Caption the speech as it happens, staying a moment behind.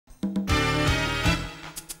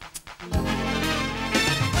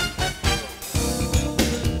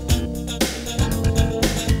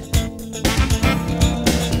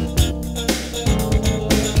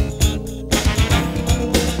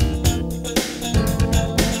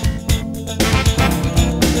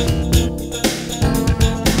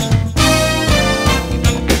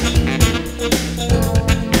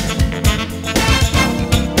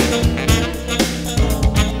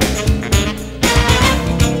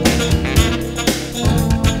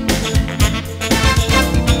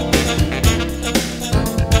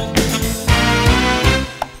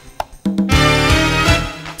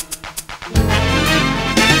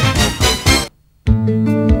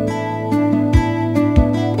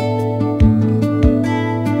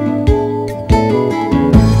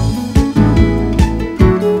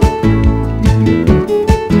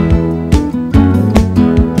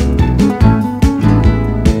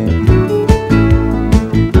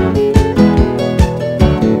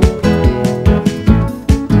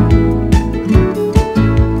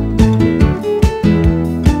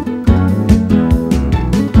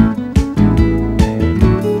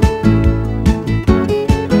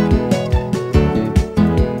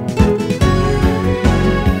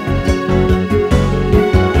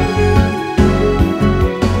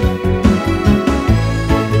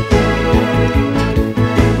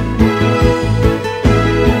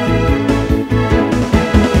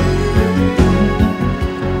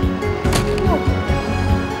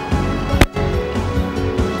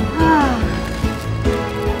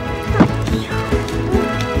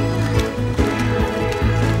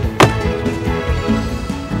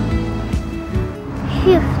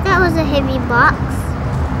Phew, that was a heavy box.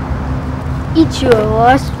 It sure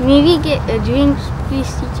was. May we get a drink,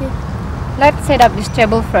 please, teacher? Let's set up this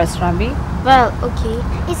table first, Ravi. Well, okay.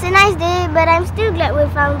 It's a nice day, but I'm still glad we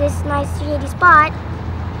found this nice shady spot.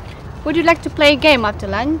 Would you like to play a game after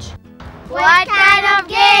lunch? What kind of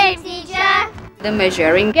game, teacher? The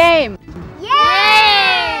measuring game.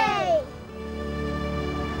 Yay!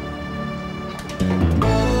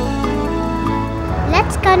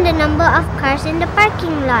 Let's count the number of cars in the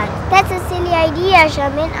parking lot. That's a silly idea,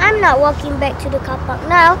 Shamin. I'm not walking back to the car park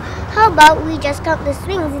now. How about we just count the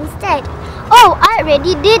swings instead? Oh, I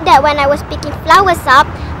already did that when I was picking flowers up.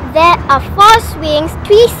 There are 4 swings,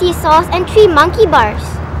 3 seesaws, and 3 monkey bars.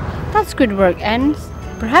 That's good work, Anne.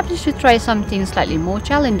 Perhaps you should try something slightly more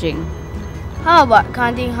challenging. How about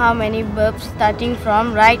counting how many burps starting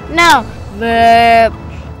from right now? Burp.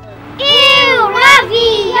 Ew,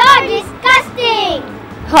 Ravi, you're disgusting!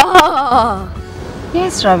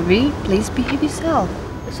 Yes, Ravi, please behave yourself.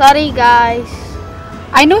 Sorry, guys.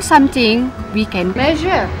 I know something we can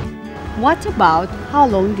measure. What about how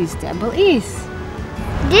long this table is?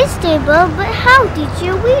 This table, but how,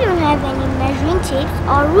 teacher? We don't have any measuring tapes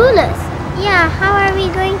or rulers. Yeah, how are we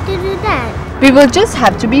going to do that? We will just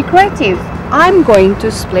have to be creative. I'm going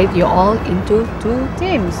to split you all into 2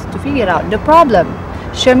 teams to figure out the problem.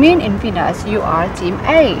 Shamin and Finas, you are team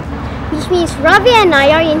A. Which means Ravi and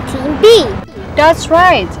I are in team B. That's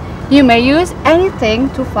right. You may use anything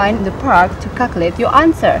to find the park to calculate your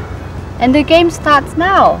answer. And the game starts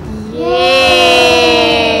now.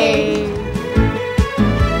 Yay!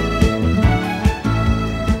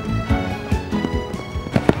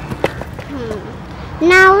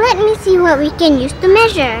 Now let me see what we can use to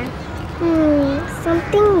measure.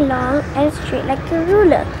 Something long and straight like a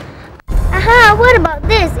ruler. Aha, what about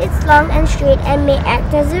this? It's long and straight and may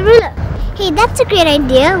act as a ruler. Hey, that's a great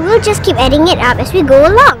idea. We'll just keep adding it up as we go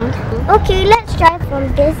along. Okay, let's try from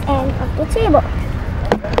this end of the table.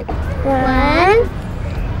 1,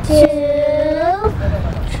 2,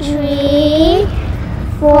 3,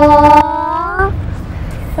 4,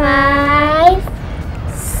 5,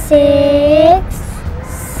 6,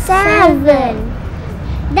 7.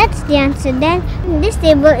 That's the answer then. This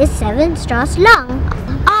table is 7 straws long.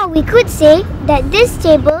 Or we could say that this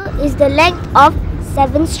table is the length of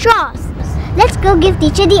 7 straws. Let's go give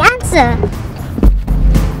teacher the answer.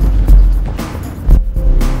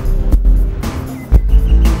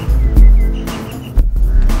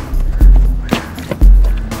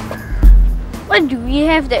 What do we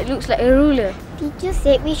have that looks like a ruler? Teacher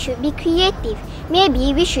said we should be creative.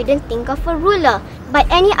 Maybe we shouldn't think of a ruler, but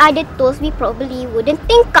any other tools we probably wouldn't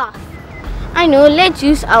think of. I know, let's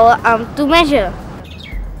use our arm to measure.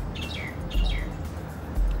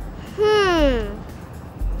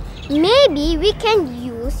 Maybe we can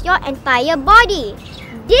use your entire body.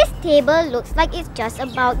 This table looks like it's just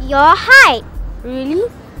about your height. Really?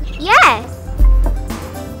 Yes.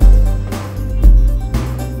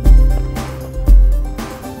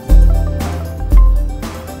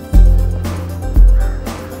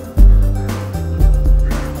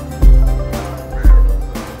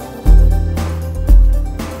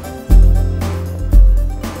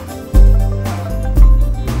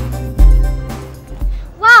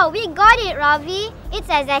 We got it, Ravi. It's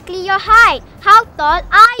exactly your height. How tall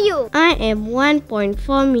are you? I am 1.4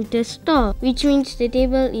 meters tall, which means the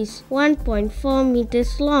table is 1.4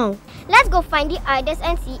 meters long. Let's go find the others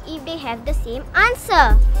and see if they have the same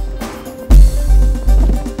answer.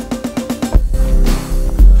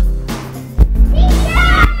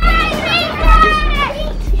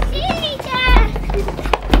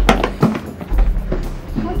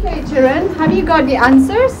 Okay, children, have you got the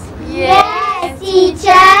answers? Yes,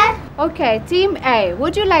 teacher. Okay, team A,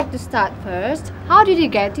 would you like to start first? How did you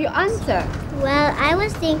get your answer? Well, I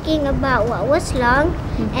was thinking about what was long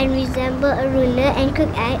and resemble a ruler and could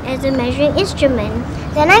act as a measuring instrument.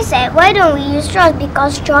 Then I said, why don't we use straws,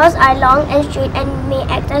 because straws are long and straight and may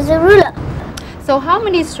act as a ruler. So how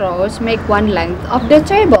many straws make one length of the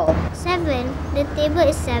table? 7. The table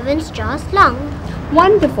is 7 straws long.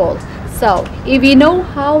 Wonderful. So, if we know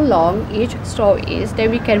how long each straw is,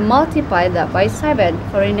 then we can multiply that by 7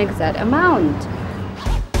 for an exact amount.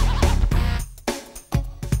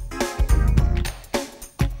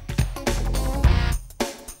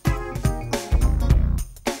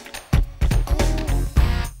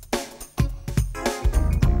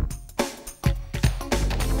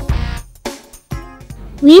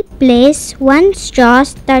 We place 1 straw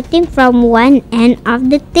starting from one end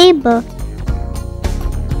of the table.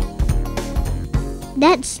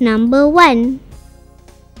 That's number 1.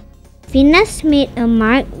 Venus made a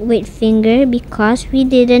mark with finger because we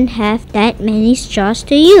didn't have that many straws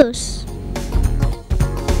to use.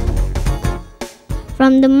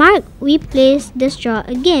 From the mark, we placed the straw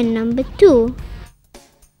again, number 2.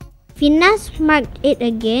 Venus marked it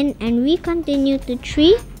again and we continue to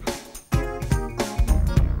 3,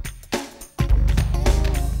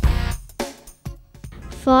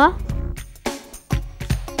 4,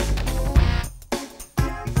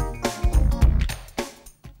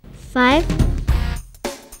 5,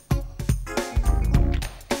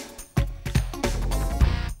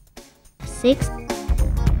 6,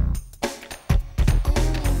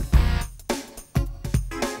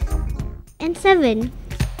 7.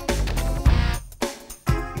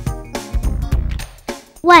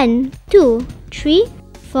 1, 2, 3,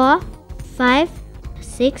 4, 5,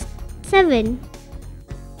 6, 7.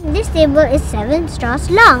 This table is 7 straws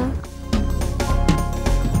long.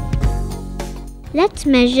 Let's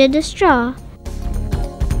measure the straw.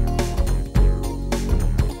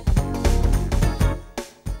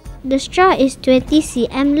 The straw is 20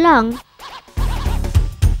 cm long.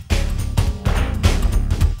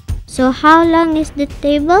 So how long is the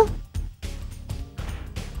table?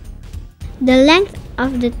 The length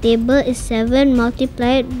of the table is 7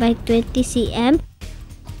 multiplied by 20 cm,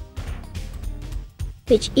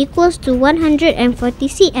 which equals to 140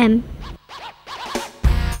 cm.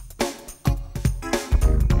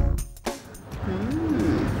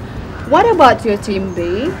 What about your team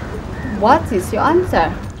B? What is your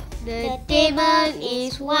answer? The table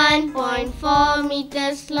is 1.4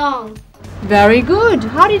 meters long. Very good.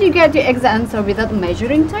 How did you get the exact answer without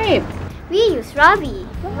measuring tape? We use Ravi.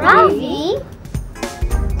 Ravi?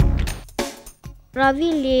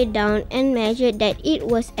 Ravi lay down and measured that it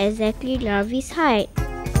was exactly Ravi's height.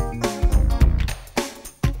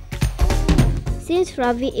 Since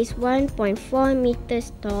Ravi is 1.4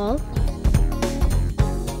 meters tall,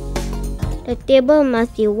 the table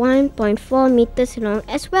must be 1.4 meters long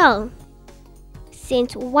as well.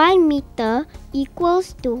 Since 1 meter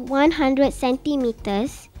equals to 100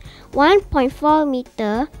 centimeters, 1.4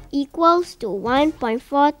 meter equals to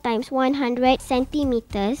 1.4 times 100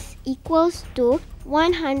 centimeters equals to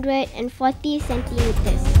 140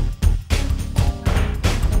 centimeters.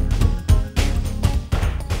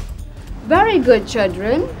 Very good,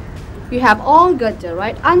 children. You have all got the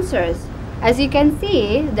right answers. As you can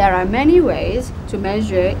see, there are many ways to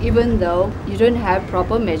measure even though you don't have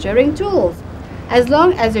proper measuring tools. As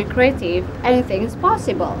long as you're creative, anything is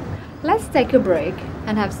possible. Let's take a break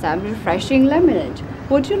and have some refreshing lemonade.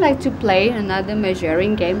 Would you like to play another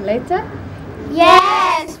measuring game later?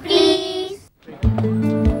 Yes, please.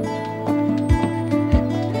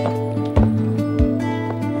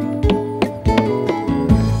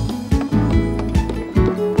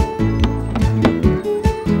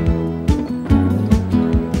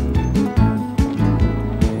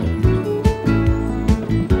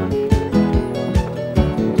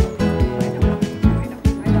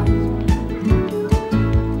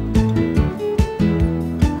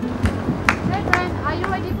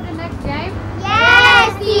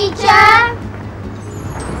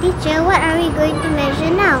 Teacher, what are we going to measure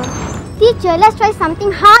now? Teacher, let's try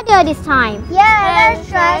something harder this time. Yeah, let's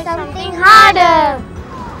try something harder.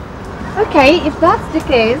 Okay, if that's the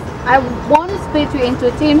case, I won't split you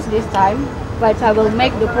into teams this time, but I will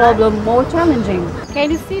make the problem more challenging.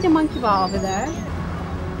 Can you see the monkey bar over there?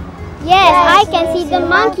 Yes, I can see the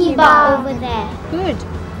monkey bar over there. Good.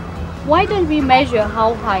 Why don't we measure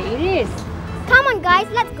how high it is? Come on guys,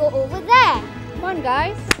 let's go over there. Come on,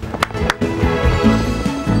 guys.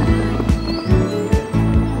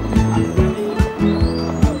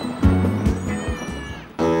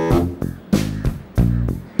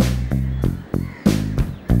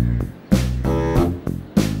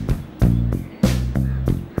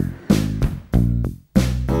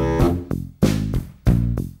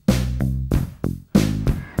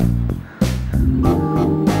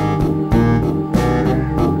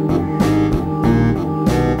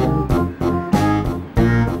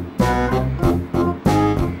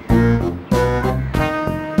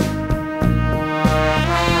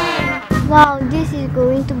 Wow, this is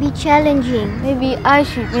going to be challenging. Maybe I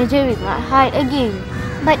should measure with my height again.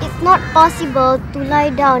 But it's not possible to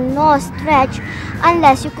lie down nor stretch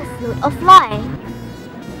unless you could float or fly.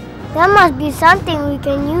 There must be something we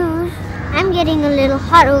can use. I'm getting a little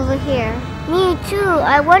hot over here. Me too.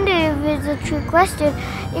 I wonder if it's a trick question.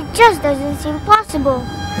 It just doesn't seem possible.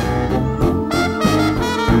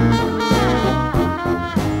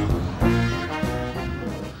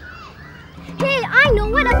 Hey, I know.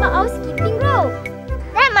 What about our skipping rope?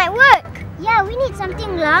 That might work. Yeah, we need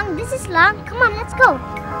something long. This is long. Come on, let's go.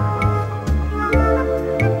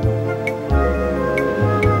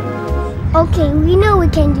 Okay, we know we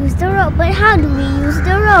can use the rope, but how do we use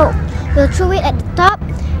the rope? We'll throw it at the top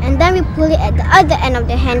and then we pull it at the other end of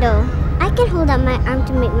the handle. I can hold up my arm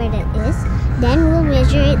to make where that is. Then we'll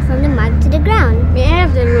measure it from the mark to the ground. We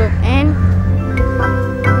have the rope and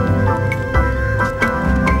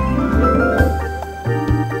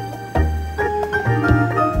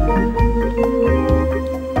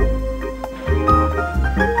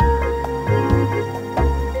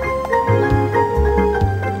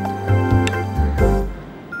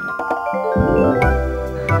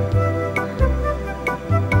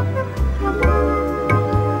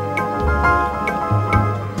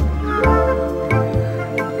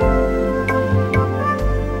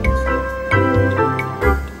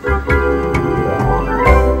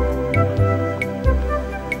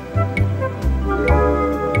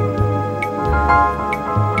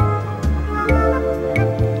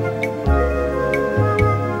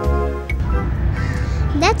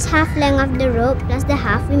That's half length of the rope plus the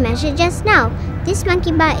half we measured just now. This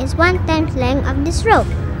monkey bar is 1/10 length of this rope.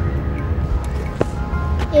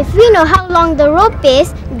 if we know how long the rope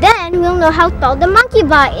is, then we'll know how tall the monkey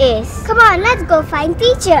bar is. Come on, let's go find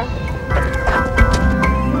teacher.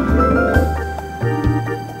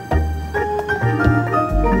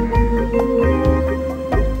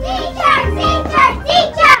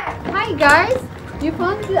 Teacher! Hi guys! You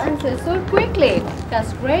found the answer so quickly.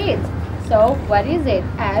 That's great. So, what is it?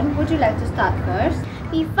 And would you like to start first?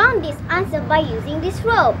 We found this answer by using this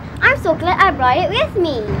rope. I'm so glad I brought it with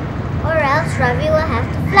me. Or else Ravi will have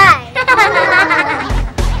to fly.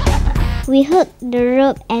 We hooked the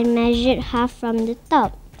rope and measured half from the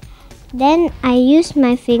top. Then I used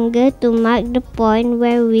my finger to mark the point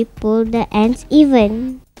where we pulled the ends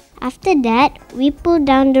even. After that, we pulled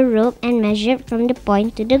down the rope and measured from the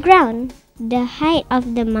point to the ground. The height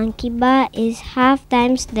of the monkey bar is half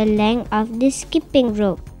times the length of the skipping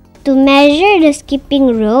rope. To measure the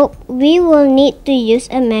skipping rope, we will need to use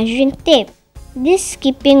a measuring tape. This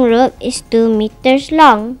skipping rope is 2 meters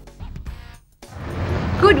long.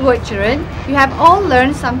 Good work, children. You have all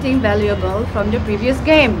learned something valuable from the previous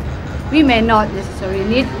game. We may not necessarily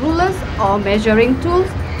need rulers or measuring tools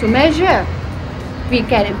to measure. We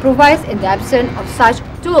can improvise in the absence of such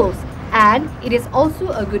tools. And it is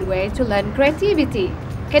also a good way to learn creativity.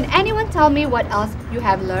 Can anyone tell me what else you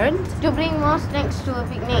have learned? To bring more snacks to a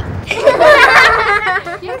picnic.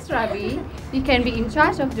 Yes, Ravi. You can be in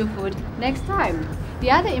charge of the food next time.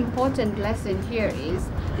 The other important lesson here is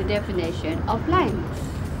the definition of length.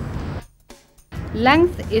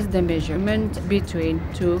 Length is the measurement between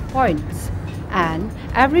 2 points, and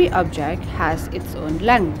every object has its own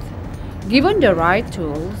length. Given the right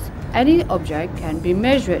tools, any object can be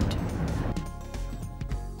measured.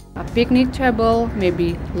 A picnic table may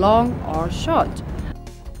be long or short.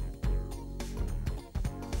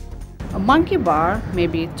 A monkey bar may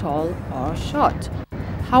be tall or short.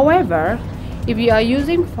 However, if you are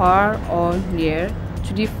using far or near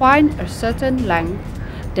to define a certain length,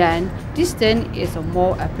 then distance is a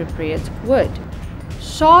more appropriate word.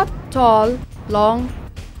 Short, tall, long,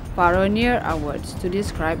 far or near are words to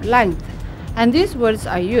describe length, and these words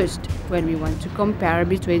are used when we want to compare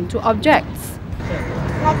between two objects.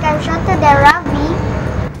 Like I'm shorter than Ravi.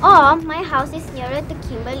 Or my house is nearer to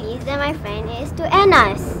Kimberly's than my friend is to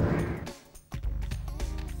Anna's.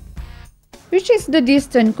 Which is the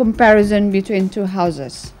distant comparison between two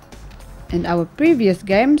houses. In our previous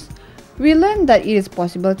games, we learned that it is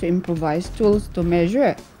possible to improvise tools to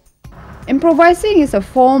measure. Improvising is a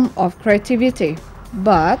form of creativity,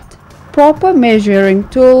 but proper measuring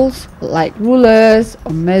tools like rulers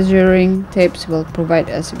or measuring tapes will provide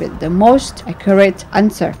us with the most accurate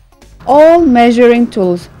answer. All measuring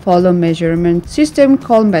tools follow measurement system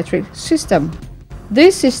called metric system.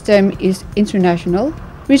 This system is international,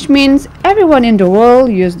 which means everyone in the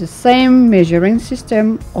world use the same measuring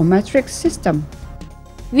system or metric system.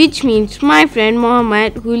 Which means my friend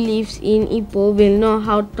Mohammed, who lives in Ipoh, will know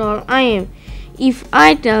how tall I am if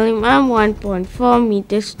I tell him I'm 1.4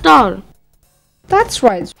 meters tall. That's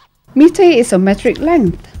right. Meter is a metric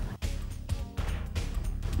length.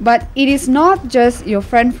 But it is not just your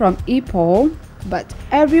friend from Ipoh, but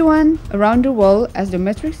everyone around the world, as the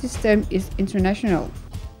metric system is international.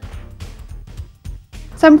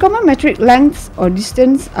 Some common metric lengths or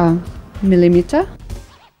distance are millimeter,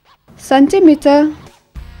 centimeter,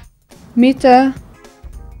 meter,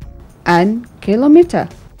 and kilometer.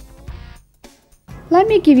 Let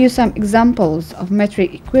me give you some examples of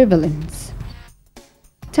metric equivalents.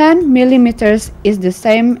 10 millimeters is the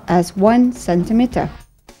same as 1 centimeter.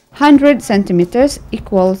 100 centimeters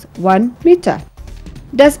equals 1 meter.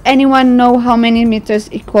 Does anyone know how many meters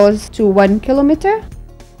equals to 1 kilometer?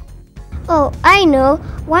 Oh, I know.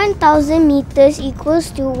 1000 meters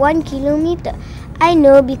equals to 1 kilometer. I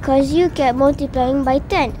know because you kept multiplying by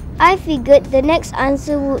 10. I figured the next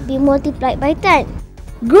answer would be multiplied by 10.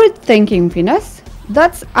 Good thinking, Venus.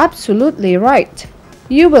 That's absolutely right.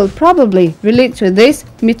 You will probably relate to this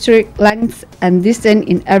metric length and distance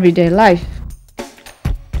in everyday life.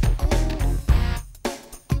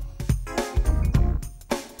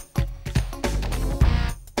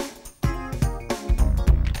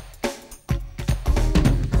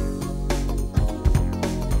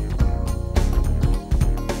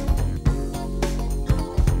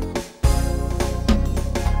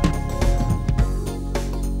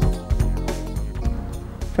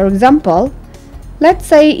 For example, let's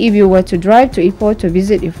say if you were to drive to Ipoh to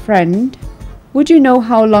visit your friend, would you know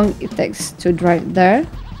how long it takes to drive there?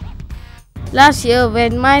 Last year,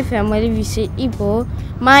 when my family visited Ipoh,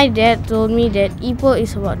 my dad told me that Ipoh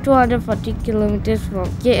is about 240 kilometers from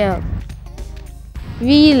KL.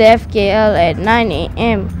 We left KL at 9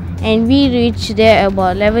 a.m. and we reached there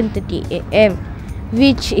about 11:30 a.m.,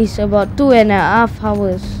 which is about 2.5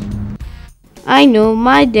 hours. I know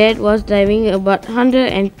my dad was driving about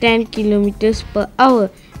 110 kilometers per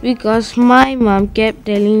hour because my mom kept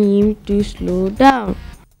telling him to slow down.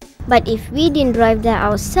 But if we didn't drive there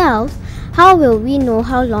ourselves, how will we know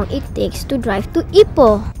how long it takes to drive to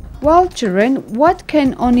Ipoh? Well, children, what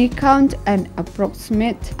can only count an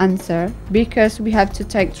approximate answer because we have to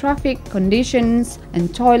take traffic conditions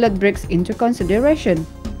and toilet breaks into consideration.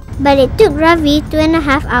 But it took Ravi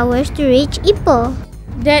 2.5 hours to reach Ipoh.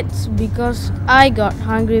 That's because I got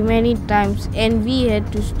hungry many times and we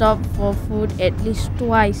had to stop for food at least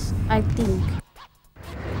twice, I think.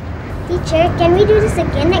 Teacher, can we do this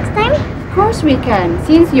again next time? Of course we can.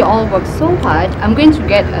 Since you all worked so hard, I'm going to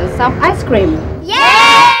get us some ice cream. Yay!